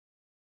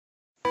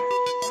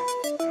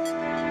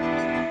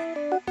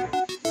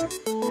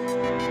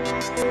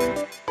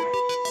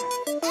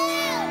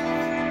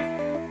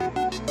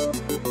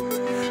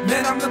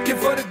Man, I'm looking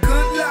for the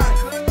good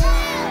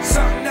life.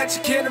 Something that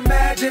you can't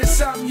imagine,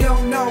 something you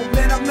don't know.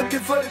 Man, I'm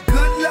looking for the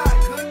good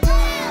life.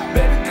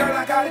 Baby girl,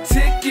 I got a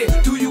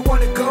ticket. Do you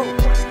wanna go?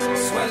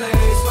 Swelle,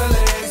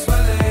 swelle,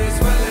 swelle,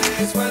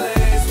 swelle, swelle,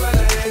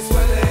 swelle,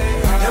 swelle.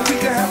 And we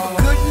can have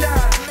a good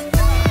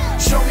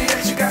night. Show me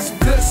that you got some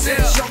good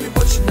sense. Show me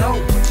what you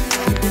know.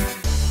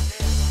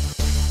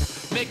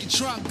 Make your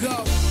trunk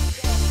go.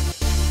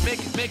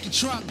 Make your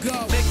trunk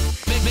go.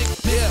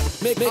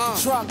 Make your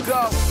trunk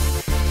go.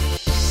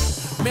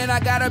 Man,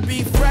 I gotta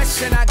be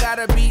fresh and I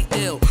gotta be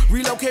ill.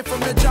 Relocate from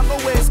the jungle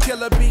where it's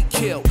kill or be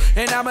killed.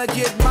 And I'ma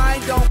get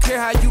mine, don't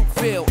care how you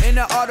feel. In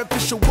an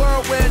artificial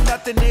world where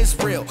nothing is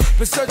real.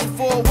 Been searching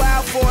for a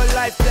while for a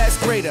life that's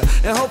greater.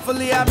 And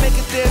hopefully I make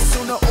it there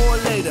sooner or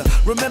later.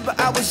 Remember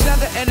I was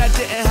younger and I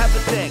didn't have a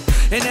thing.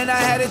 And then I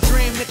had a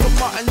dream, Nick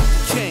Martin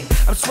Luther King.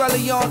 I'm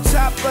swelly on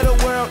top of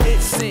the world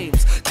it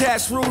seems.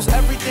 Cash rules,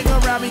 everything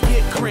around me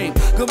get cream.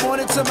 Good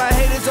morning to my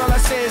haters, all I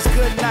say is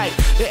good night.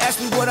 They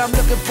ask me what I'm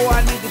looking for,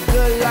 I need a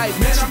good life.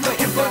 Man, I'm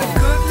looking for the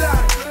good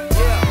life.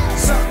 Yeah.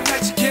 Something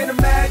that you can't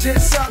imagine,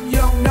 something you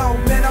don't know.